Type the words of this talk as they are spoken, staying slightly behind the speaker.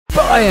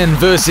Bayern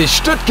versus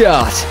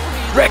Stuttgart.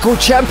 Record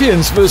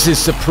champions versus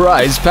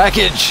surprise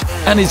package.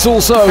 And it's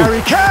also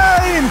Harry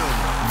Kane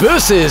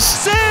versus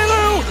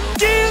Serhou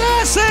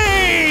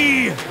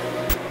Guirassy.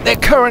 They're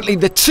currently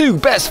the two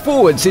best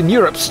forwards in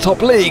Europe's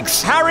top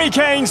leagues. Harry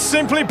Kane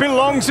simply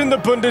belongs in the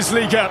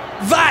Bundesliga.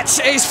 That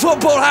is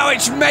football how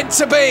it's meant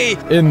to be.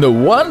 In the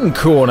one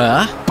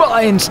corner,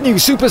 Bayern's new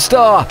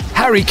superstar,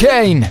 Harry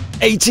Kane.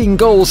 18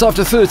 goals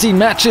after 13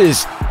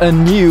 matches. A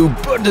new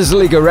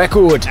Bundesliga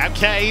record. Now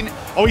Kane.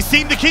 Oh, he's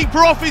seen the keeper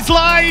off his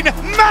line.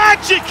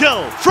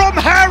 Magical from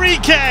Harry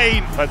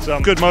Kane. Had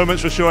some good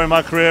moments for sure in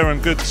my career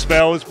and good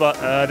spells, but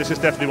this is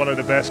definitely one of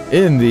the best.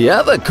 In the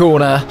other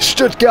corner,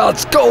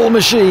 Stuttgart's goal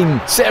machine,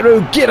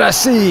 Serhou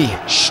Guirassy.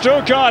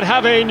 Stuttgart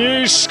have a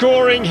new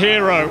scoring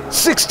hero.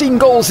 16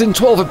 goals in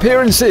 12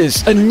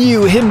 appearances, a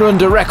new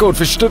Hinrunde record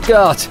for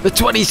Stuttgart. The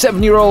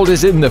 27-year-old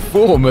is in the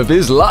form of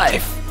his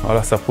life.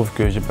 Voilà, ça prouve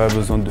que j'ai pas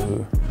besoin de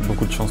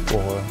beaucoup de chance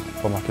pour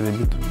marquer des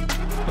buts.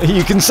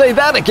 You can say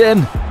that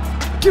again.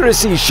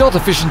 Guirassy's shot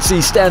efficiency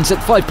stands at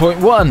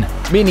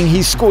 5.1, meaning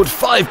he's scored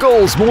 5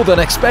 goals more than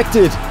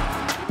expected.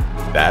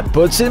 That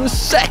puts him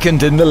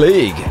second in the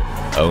league,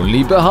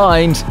 only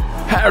behind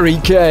Harry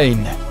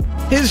Kane.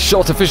 His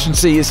shot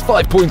efficiency is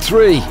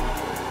 5.3.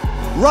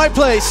 Right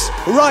place,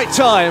 right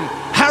time,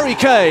 Harry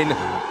Kane.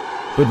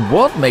 But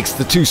what makes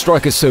the two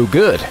strikers so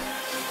good?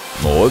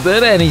 More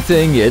than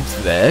anything, it's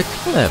their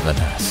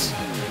cleverness.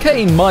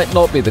 Kane might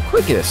not be the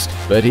quickest,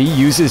 but he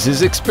uses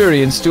his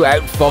experience to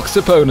outfox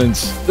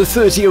opponents. The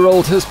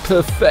 30-year-old has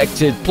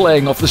perfected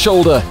playing off the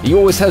shoulder. He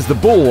always has the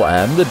ball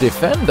and the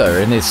defender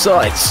in his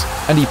sights,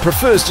 and he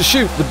prefers to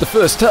shoot with the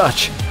first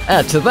touch.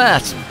 Add to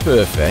that,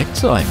 perfect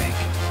timing.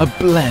 A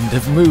blend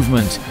of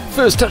movement,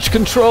 first touch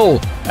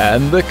control,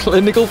 and the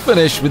clinical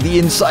finish with the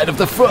inside of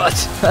the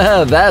foot.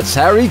 That's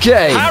Harry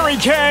Kane. Harry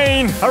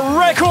Kane, a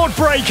record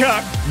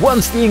breaker.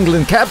 Once the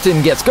England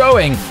captain gets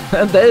going,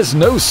 there's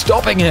no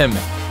stopping him.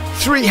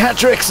 3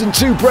 hat-tricks and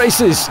 2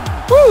 braces.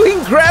 Woo,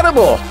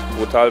 incredible!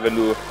 Brutal, wenn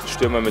du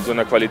Stürmer mit so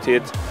einer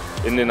Qualität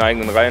in den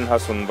eigenen Reihen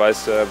hast und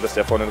weißt, dass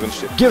der vorne drin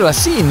steht.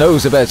 Guirassy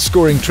knows about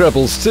scoring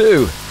trebles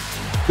too.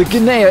 The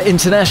Guinea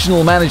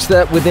international managed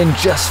that within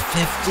just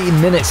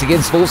 15 minutes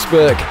against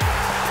Wolfsburg.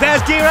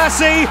 There's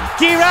Guirassy.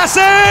 Guirassy!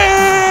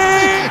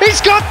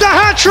 He's got the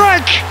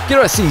hat-trick!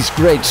 Guirassy's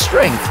great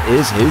strength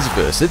is his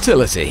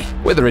versatility.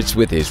 Whether it's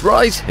with his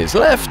right, his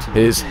left,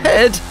 his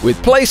head,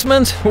 with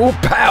placement or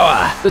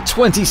power. The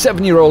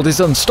 27-year-old is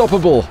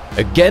unstoppable.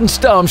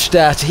 Against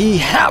Darmstadt, he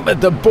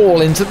hammered the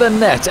ball into the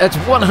net at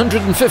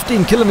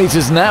 115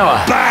 kilometers an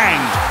hour. Bang!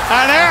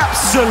 An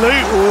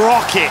absolute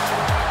rocket!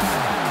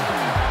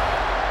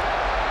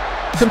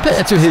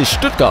 Compared to his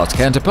Stuttgart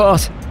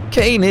counterpart,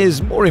 Kane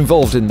is more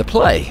involved in the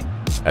play.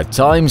 At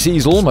times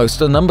he's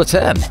almost a number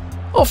 10,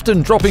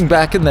 often dropping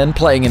back and then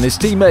playing in his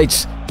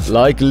teammates,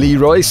 like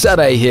Leroy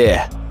Sané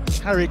here.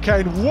 Harry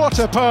Kane, what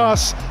a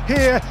pass!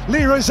 Here,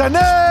 Leroy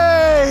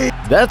Sané!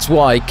 That's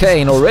why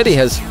Kane already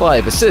has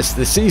 5 assists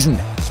this season,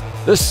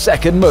 the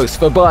second most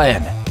for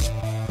Bayern.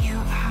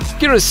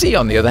 Guirassy,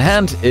 on the other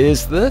hand,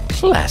 is the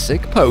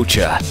classic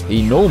poacher.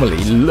 He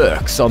normally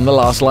lurks on the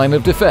last line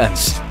of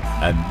defense,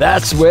 and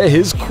that's where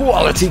his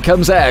quality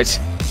comes out.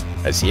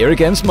 As here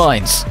against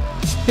Mainz.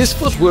 His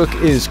footwork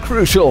is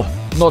crucial,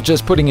 not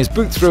just putting his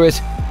boot through it,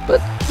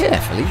 but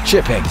carefully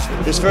chipping.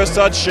 His first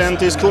touch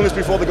and his coolness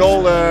before the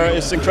goal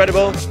is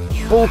incredible.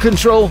 Ball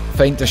control,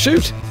 feint to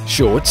shoot,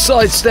 short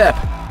sidestep.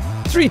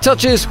 3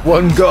 touches,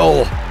 1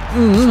 goal.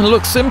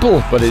 Looks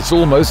simple, but it's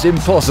almost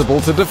impossible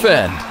to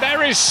defend.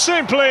 There is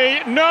simply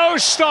no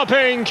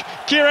stopping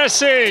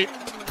Guirassy.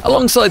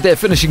 Alongside their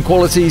finishing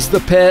qualities,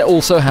 the pair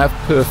also have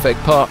perfect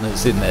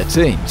partners in their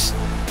teams.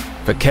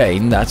 For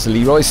Kane, that's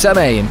Leroy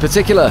Sané in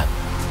particular.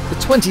 The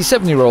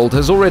 27-year-old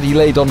has already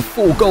laid on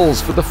 4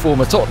 goals for the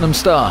former Tottenham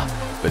star.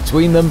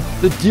 Between them,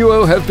 the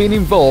duo have been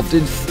involved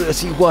in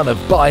 31 of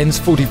Bayern's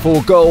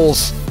 44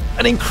 goals.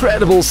 An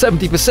incredible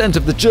 70%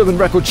 of the German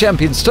record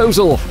champions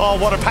total. Oh,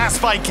 what a pass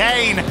by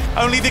Kane.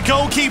 Only the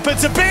goalkeeper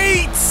to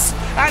beat.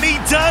 And he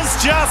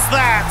does just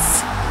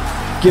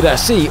that.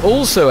 Guirassy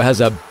also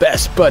has a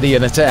best buddy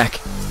in attack,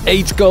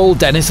 8-goal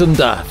Dennis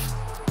Undav.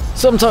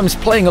 Sometimes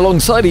playing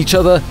alongside each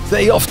other,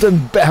 they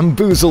often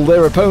bamboozle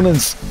their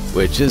opponents,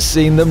 which has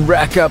seen them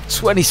rack up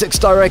 26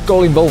 direct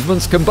goal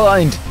involvements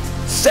combined.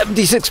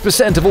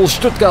 76% of all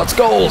Stuttgart's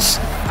goals.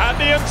 And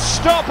the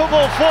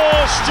unstoppable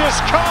force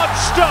just can't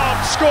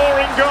stop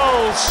scoring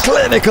goals.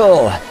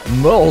 Clinical,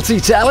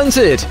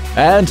 multi-talented,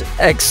 and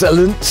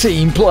excellent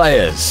team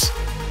players.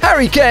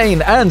 Harry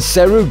Kane and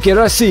Serhou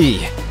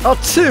Guirassy are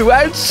 2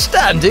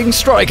 outstanding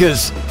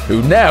strikers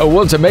who now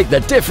want to make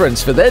the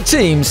difference for their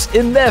teams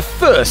in their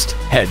first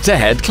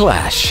head-to-head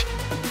clash.